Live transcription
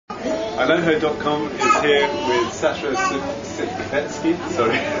IKnowHer.com is here with Sasha Sitkowetsky,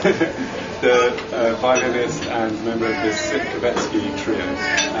 the violinist and member of the Sitkowetsky trio.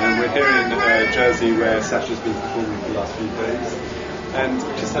 And we're here in Jersey, where Sasha's been performing for the last few days. And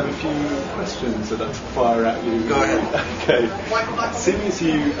just have a few questions that I'd like to fire at you. Go ahead. Okay. Seeing as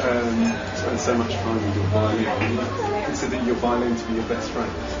you spend so much time with your violin, do you consider your violin to be your best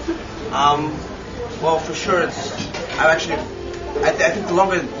friend? Well, for sure, I think the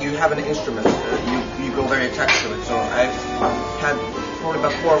longer you have an instrument, you go very attached to it. So I've had probably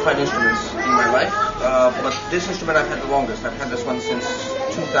about 4 or 5 instruments in my life, but this instrument I've had the longest. I've had this one since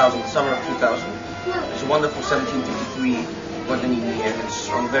 2000, summer of 2000. It's a wonderful 1753 Guadagnini, and it's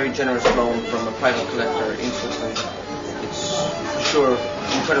on very generous loan from a private collector in Switzerland. It's for sure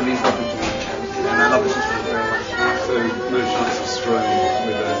incredibly important to me, and I love this instrument very much. So no chance of straying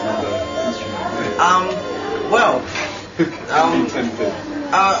with another instrument? Well. Tempted.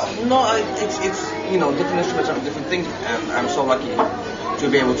 No, it's different instruments are different things, and I'm so lucky to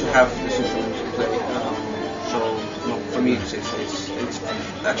be able to have this instrument to play. For me, it's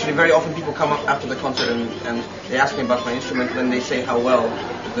actually very often people come up after the concert and they ask me about my instrument, and they say how well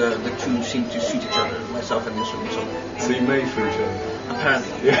the two seem to suit each other, myself and the instrument. So you made for each other?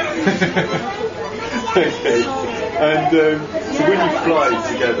 Apparently. Yeah. Okay. And so when you fly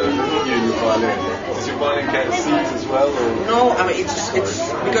together, you and your violin, does your violin get a seat as well? Or? No, I mean it's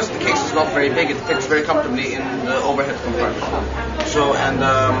because the case is not very big. It fits very comfortably in the overhead compartment. So, and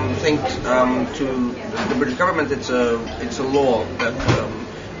I think to the British government, it's a law that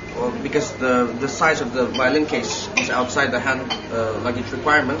because the size of the violin case is outside the hand luggage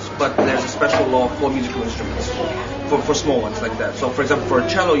requirements, but there's a special law for musical instruments, for small ones like that. So, for example, for a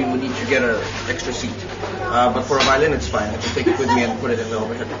cello, you would need to get an extra seat, but for a violin, it's fine. I just take it with me and put it in the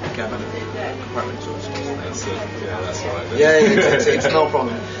overhead cabin compartment. So that's right. Yeah, it's no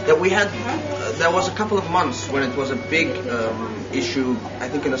problem. Yeah, there was a couple of months when it was a big issue. I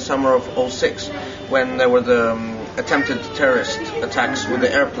think in the summer of '06, when there were the attempted terrorist attacks with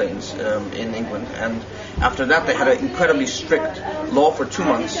the airplanes in England, and after that they had an incredibly strict law for 2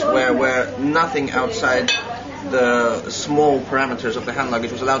 months where nothing outside the small parameters of the hand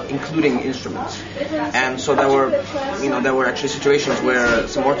luggage was allowed, including instruments. And so there were actually situations where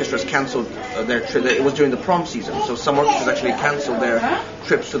some orchestras cancelled their trip. It was during the prom season, so some orchestras actually cancelled their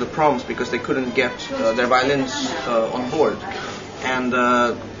trips to the proms because they couldn't get their violins on board. And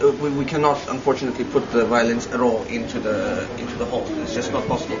we cannot, unfortunately, put the violins at all into the hall. It's just not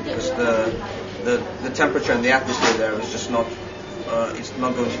possible because the temperature and the atmosphere there is just not. It's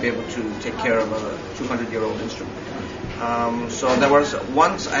not going to be able to take care of a 200-year-old instrument. So there was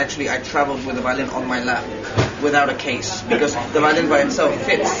once I traveled with the violin on my lap without a case because the violin by itself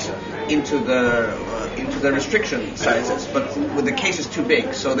fits into the restriction sizes, but with the case is too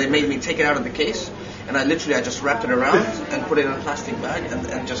big, so they made me take it out of the case. And I just wrapped it around and put it in a plastic bag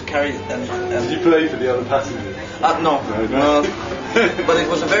and just carried it. Did you play for the other passengers? No. But it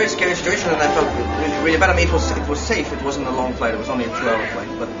was a very scary situation, and I felt really bad. I mean, it was safe. It wasn't a long flight. It was only a 2-hour flight.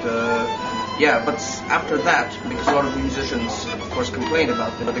 But but after that, because a lot of musicians, of course, complained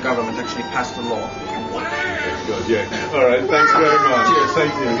about it, but the government actually passed a law. Good, yeah. All right. Thanks very much. Cheers.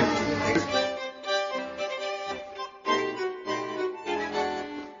 Thank you.